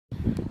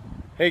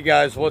Hey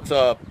guys, what's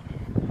up?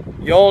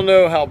 Y'all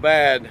know how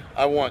bad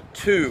I want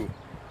 2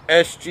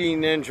 SG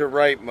Ninja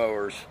right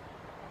mowers.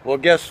 Well,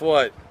 guess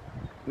what?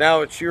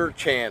 Now it's your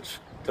chance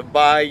to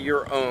buy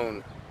your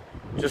own.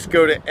 Just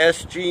go to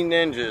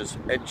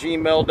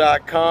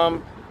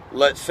sgninjas@gmail.com.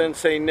 Let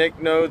Sensei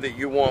Nick know that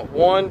you want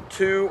 1,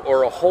 2,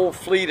 or a whole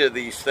fleet of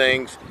these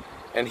things,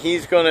 and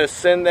he's going to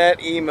send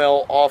that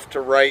email off to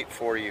Wright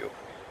for you.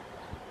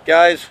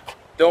 Guys,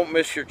 don't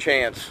miss your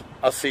chance.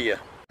 I'll see ya.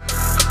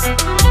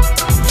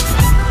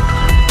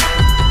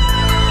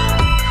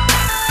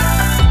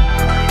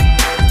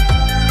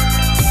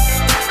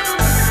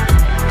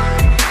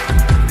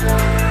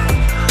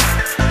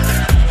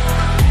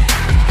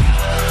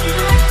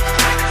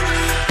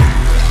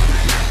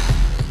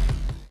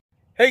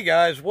 Hey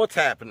guys, what's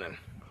happening?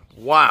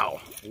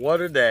 Wow,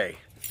 what a day.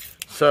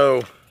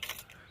 So,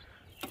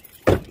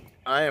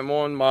 I am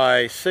on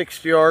my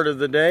 6th yard of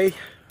the day.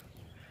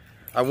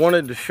 I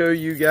wanted to show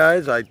you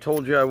guys, I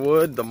told you I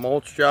would, the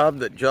mulch job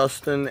that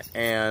Justin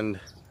and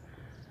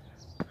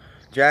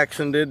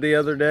Jackson did the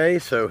other day.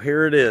 So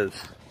here it is.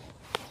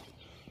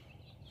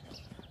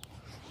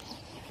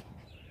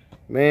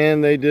 Man,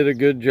 they did a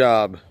good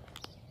job.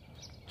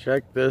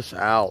 Check this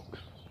out.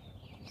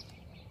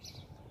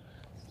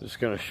 Just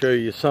going to show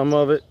you some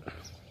of it,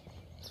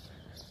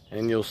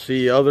 and you'll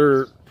see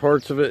other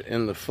parts of it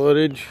in the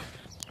footage.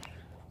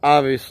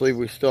 Obviously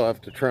we still have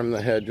to trim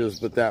the hedges,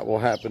 but that will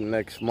happen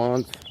next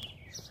month.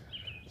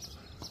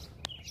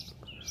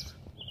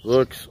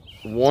 Looks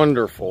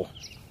wonderful.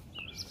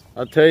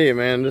 I'll tell you,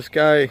 man, this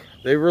guy,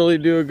 they really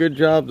do a good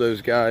job,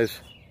 those guys.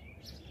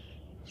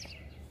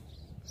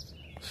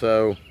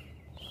 So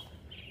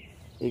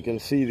you can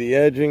see the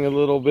edging a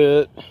little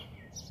bit.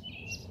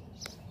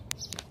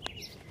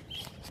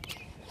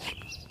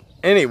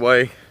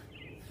 Anyway,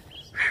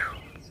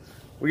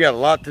 we got a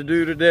lot to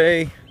do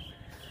today.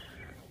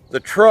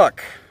 The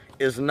truck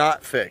is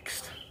not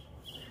fixed.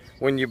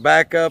 When you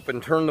back up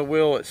and turn the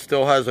wheel, it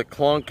still has a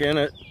clunk in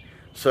it.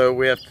 So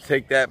we have to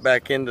take that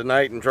back in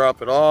tonight and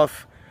drop it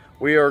off.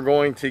 We are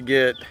going to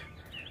get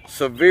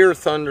severe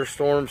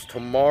thunderstorms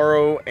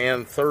tomorrow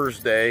and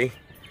Thursday,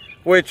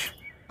 which,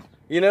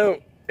 you know,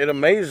 it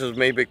amazes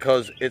me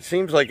because it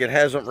seems like it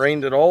hasn't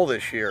rained at all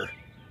this year.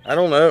 I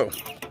don't know.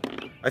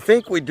 I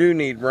think we do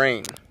need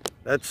rain.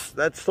 That's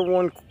the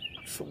one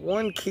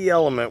key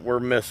element we're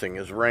missing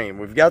is rain.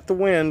 We've got the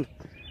wind,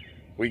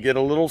 we get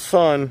a little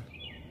sun,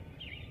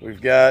 we've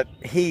got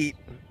heat,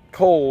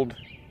 cold.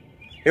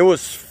 It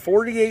was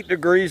 48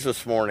 degrees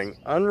this morning,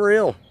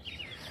 unreal.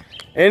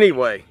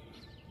 Anyway,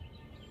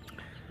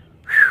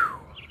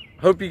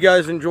 hope you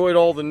guys enjoyed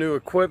all the new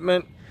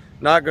equipment.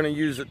 Not going to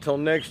use it till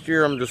next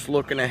year. I'm just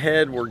looking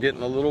ahead. We're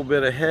getting a little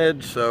bit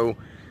ahead, so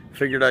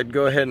figured I'd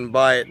go ahead and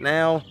buy it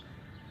now.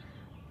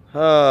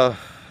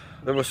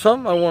 There was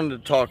something I wanted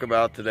to talk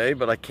about today,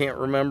 but I can't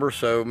remember,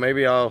 so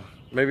maybe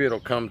it'll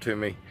come to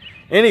me.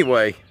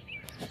 Anyway,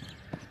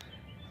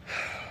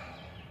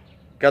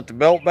 got the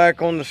belt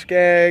back on the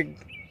Skag.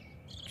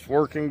 It's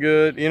working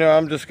good. You know,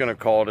 I'm just gonna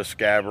call it a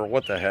scabber.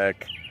 What the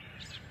heck?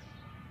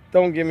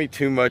 Don't give me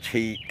too much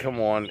heat.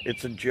 Come on,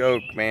 it's a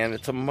joke, man.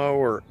 It's a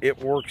mower. It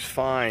works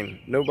fine.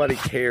 Nobody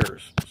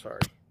cares. Sorry.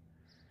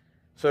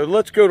 So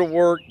let's go to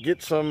work,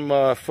 get some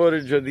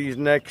footage of these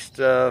next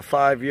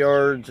 5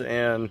 yards,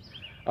 and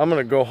I'm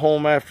going to go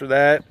home after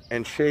that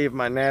and shave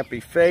my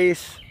nappy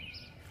face.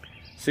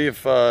 See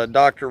if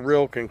Dr.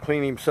 Real can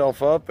clean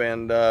himself up,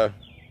 and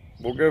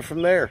we'll go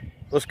from there.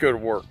 Let's go to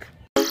work.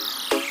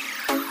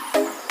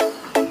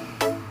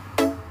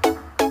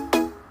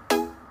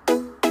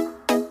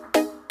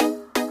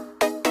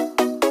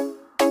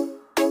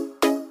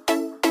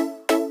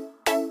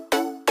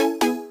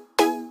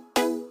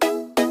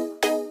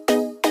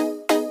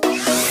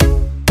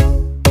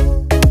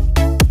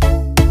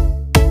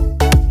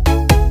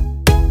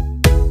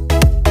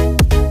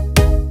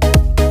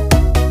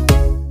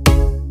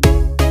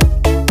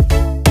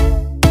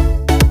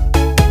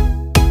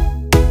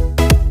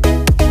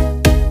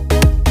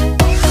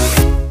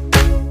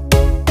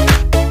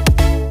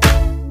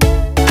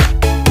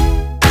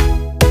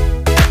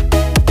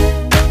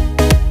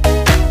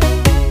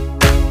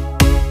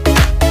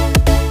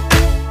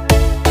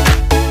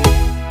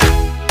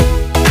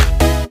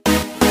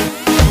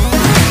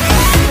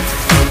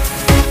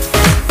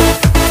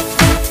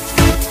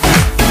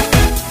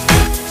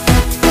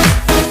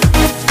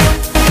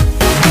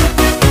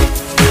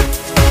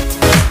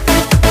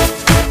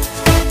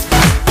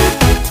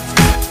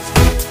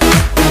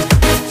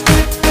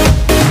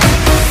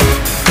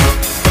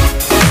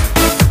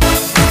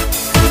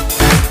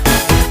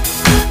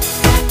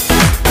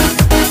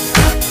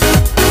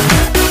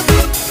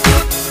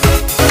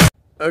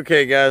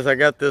 Okay guys, I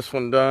got this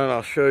one done.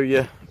 I'll show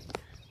you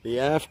the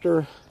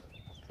after.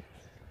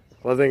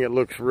 Well, I think it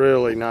looks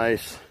really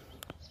nice.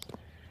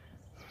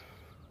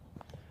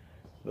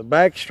 The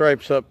back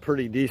stripes up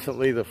pretty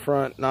decently. The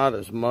front, not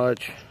as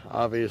much,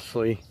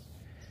 obviously.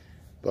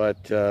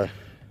 But,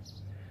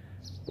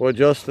 well,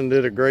 Justin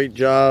did a great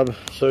job.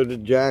 So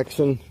did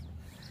Jackson.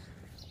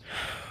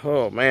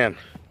 Oh, man.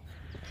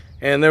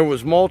 and there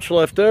was mulch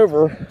left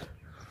over.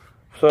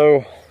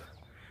 So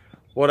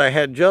what I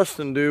had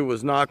Justin do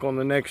was knock on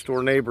the next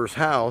door neighbor's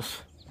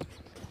house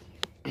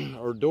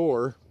or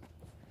door,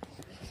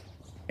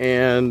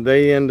 and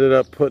they ended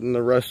up putting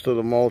the rest of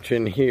the mulch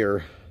in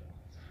here.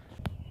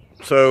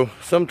 So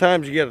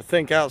sometimes you got to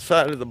think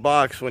outside of the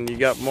box when you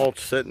got mulch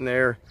sitting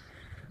there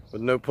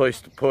with no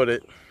place to put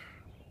it.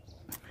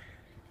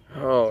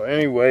 Oh,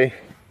 anyway,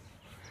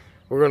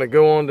 we're going to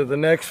go on to the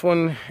next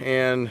one,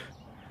 and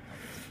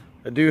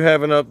I do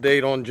have an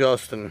update on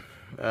Justin.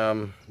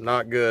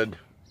 Not good,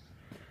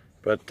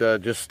 but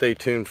just stay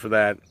tuned for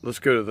that. Let's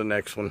go to the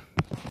next one.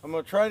 I'm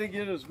going to try to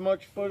get as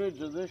much footage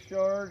of this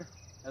yard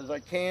as I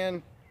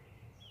can,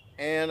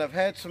 and I've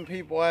had some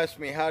people ask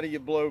me, how do you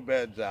blow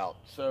beds out?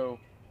 So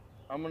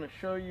I'm going to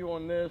show you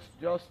on this.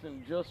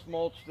 Justin just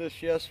mulched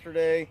this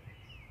yesterday.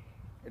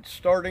 It's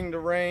starting to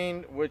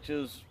rain, which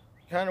is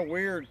kind of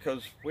weird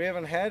because we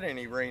haven't had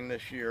any rain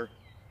this year.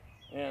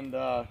 And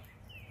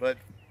but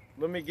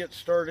let me get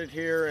started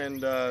here,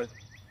 and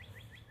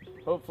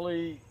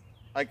hopefully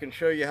I can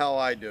show you how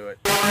I do it.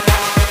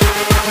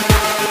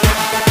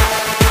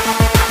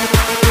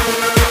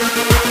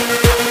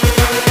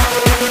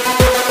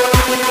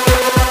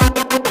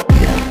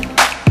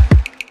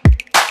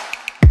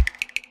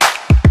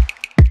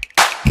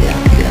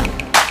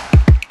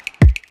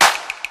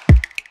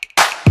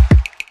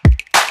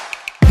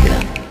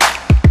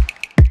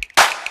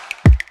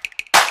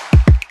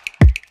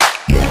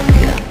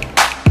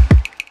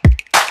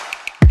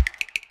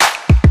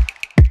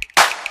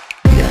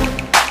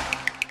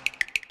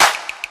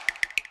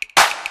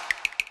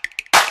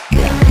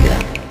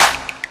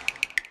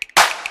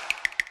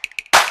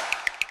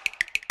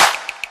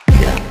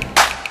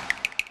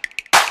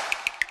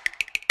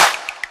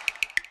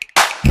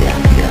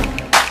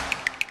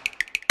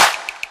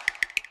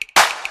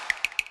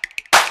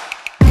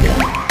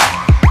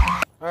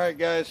 Alright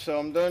guys, so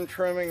I'm done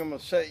trimming. I'm going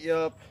to set you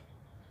up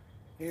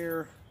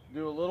here,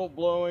 do a little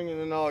blowing, and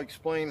then I'll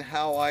explain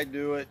how I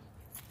do it.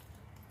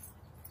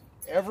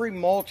 Every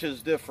mulch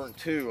is different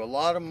too. A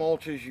lot of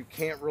mulches you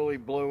can't really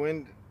blow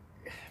in.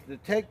 The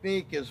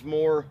technique is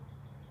more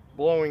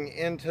blowing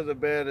into the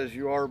bed as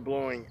you are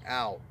blowing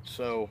out.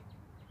 So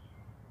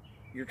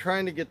you're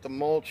trying to get the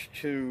mulch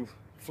to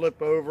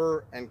flip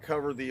over and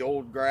cover the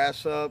old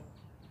grass up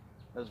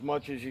as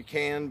much as you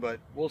can, but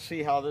we'll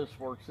see how this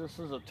works. This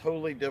is a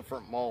totally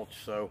different mulch,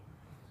 so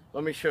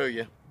let me show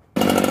you.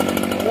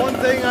 One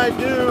thing I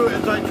do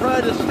is I try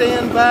to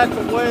stand back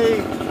away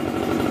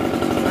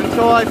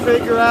until I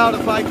figure out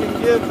if I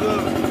can give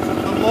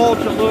the mulch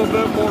a little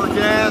bit more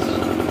gas,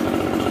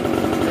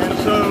 and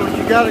so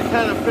you got to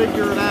kind of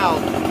figure it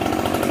out.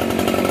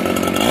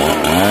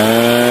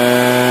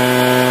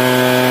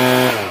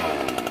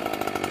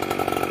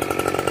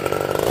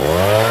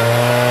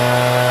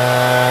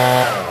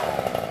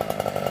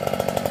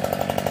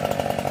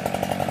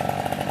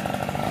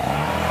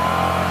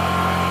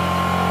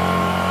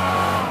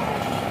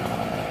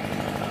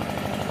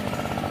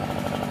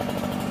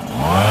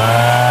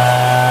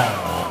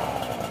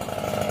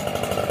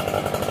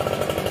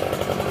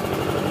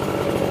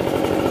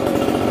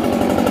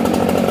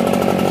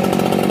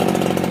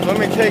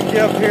 Take you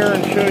up here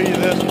and show you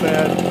this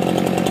bed.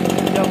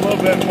 Got a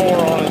little bit more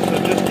on it,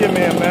 so just give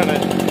me a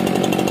minute.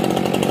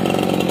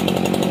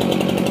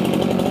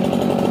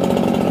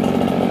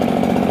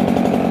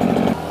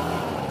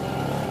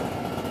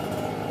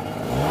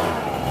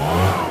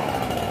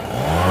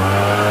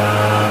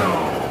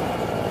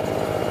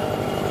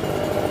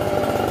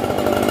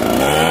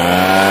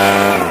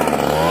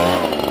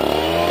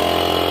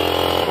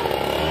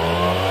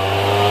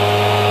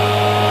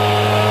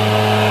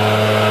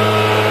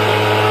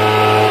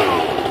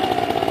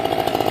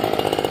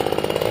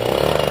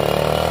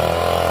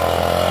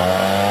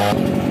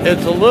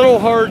 It's a little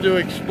hard to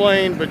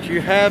explain, but you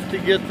have to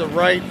get the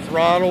right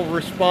throttle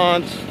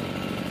response,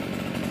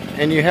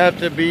 and you have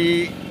to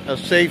be a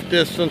safe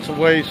distance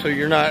away so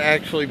you're not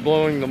actually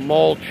blowing the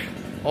mulch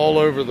all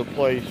over the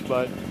place.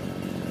 But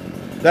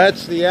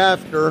that's the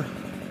after,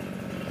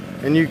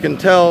 and you can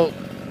tell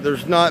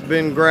there's not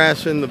been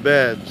grass in the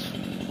beds.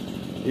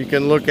 You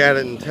can look at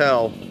it and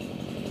tell.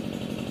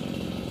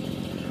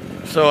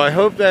 So I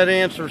hope that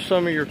answers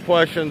some of your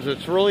questions.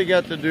 It's really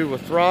got to do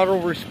with throttle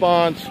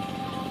response,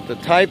 the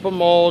type of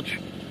mulch,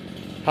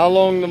 how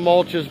long the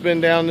mulch has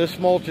been down. This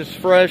mulch is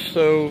fresh,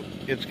 so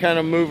it's kind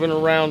of moving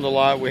around a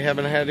lot. We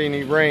haven't had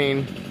any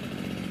rain,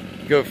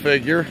 go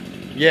figure,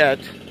 yet.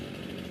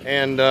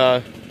 And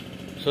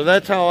so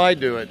that's how I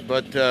do it.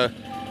 But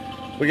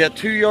we got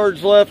 2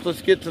 yards left.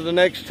 Let's get to the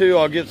next 2.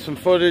 I'll get some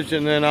footage,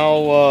 and then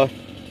I'll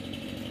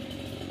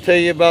tell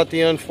you about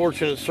the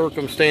unfortunate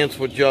circumstance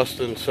with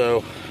Justin.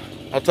 So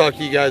I'll talk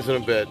to you guys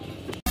in a bit.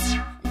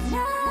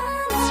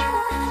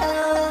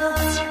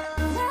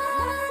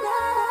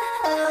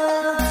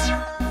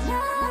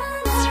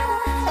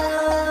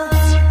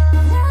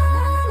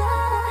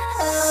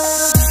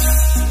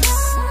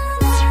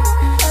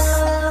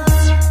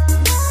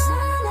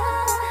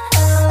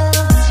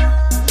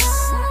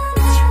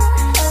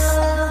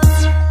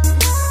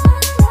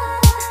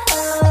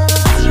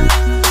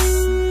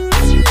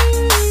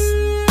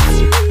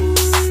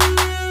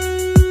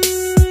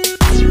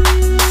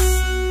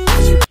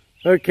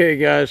 Okay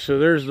guys, so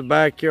there's the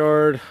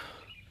backyard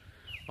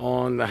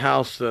on the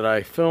house that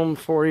I filmed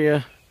for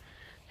you.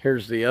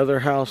 Here's the other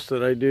house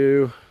that I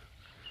do.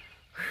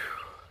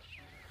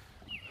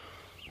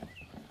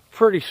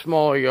 Pretty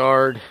small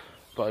yard,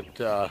 but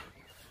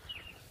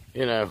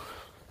you know,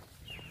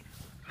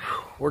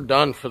 we're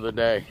done for the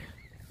day.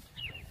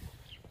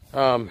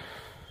 Well,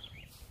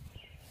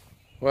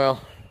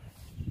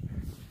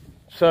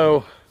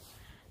 so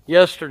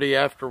yesterday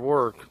after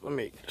work, let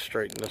me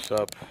straighten this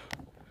up.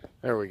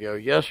 There we go.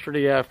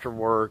 Yesterday after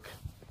work,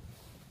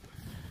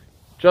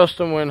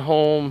 Justin went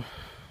home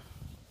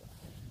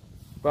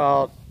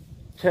about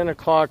 10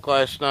 o'clock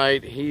last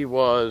night. He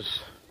was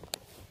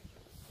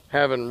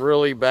having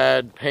really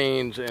bad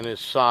pains in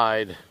his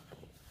side,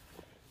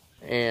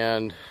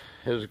 and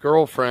his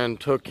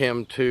girlfriend took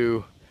him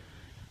to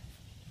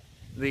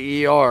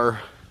the ER,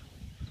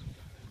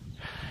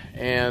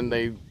 and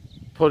they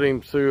put him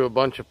through a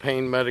bunch of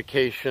pain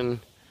medication.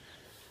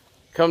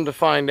 Come to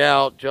find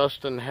out,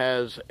 Justin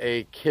has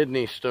a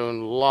kidney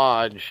stone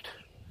lodged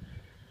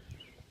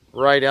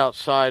right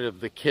outside of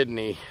the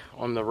kidney,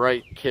 on the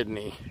right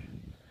kidney.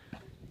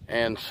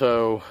 And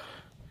so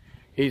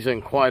he's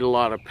in quite a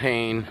lot of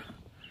pain.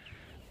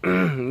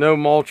 No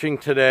mulching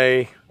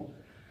today.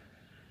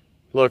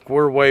 Look,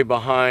 we're way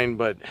behind,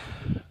 but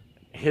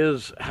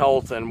his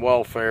health and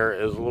welfare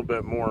is a little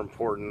bit more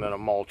important than a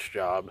mulch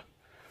job.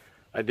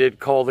 I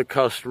did call the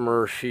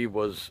customer. She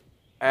was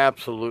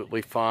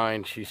absolutely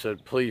fine. She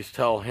said, please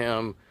tell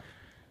him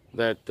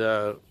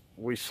that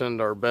we send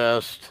our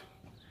best.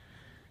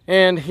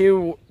 And he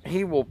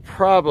will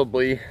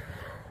probably,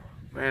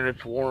 man,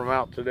 it's warm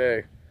out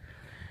today.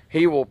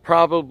 He will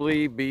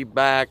probably be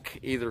back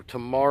either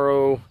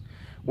tomorrow,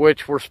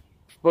 which we're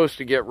supposed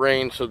to get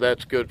rain, so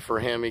that's good for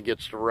him. He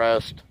gets to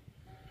rest.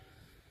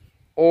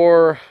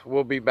 Or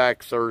we'll be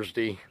back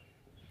Thursday.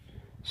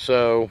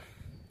 So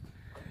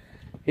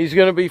he's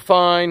going to be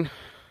fine.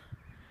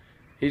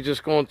 He's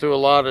just going through a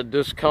lot of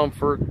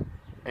discomfort,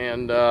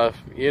 and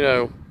you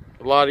know,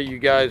 a lot of you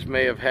guys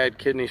may have had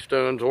kidney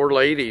stones, or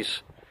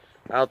ladies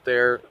out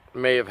there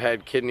may have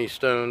had kidney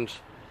stones.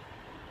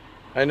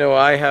 I know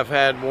I have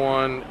had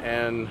one,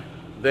 and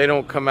they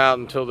don't come out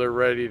until they're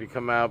ready to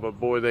come out,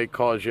 but boy, they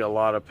cause you a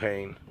lot of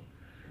pain.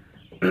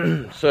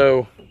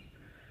 So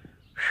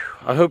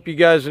I hope you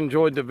guys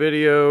enjoyed the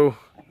video.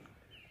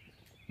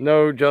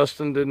 No,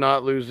 Justin did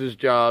not lose his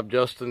job.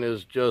 Justin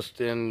is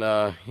just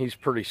in, he's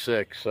pretty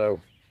sick, so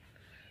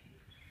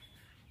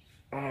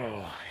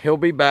he'll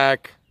be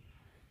back.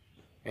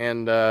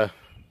 And that's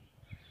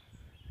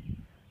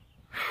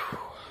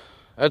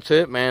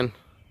it, man.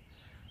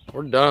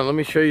 We're done. Let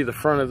me show you the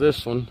front of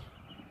this one.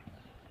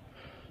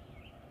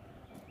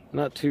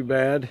 Not too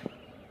bad.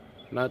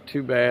 Not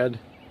too bad.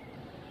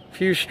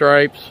 Few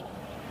stripes.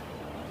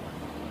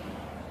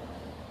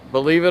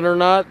 Believe it or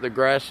not, the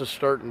grass is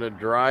starting to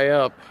dry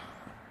up.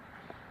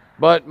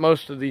 But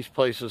most of these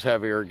places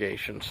have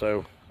irrigation,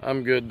 so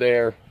I'm good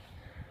there.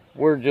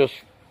 We're just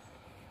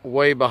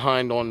way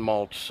behind on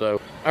mulch.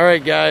 So, all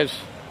right, guys.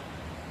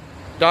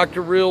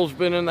 Dr. Real's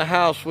been in the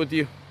house with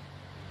you.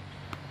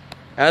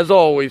 As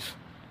always,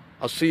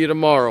 I'll see you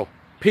tomorrow.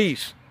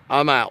 Peace.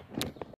 I'm out.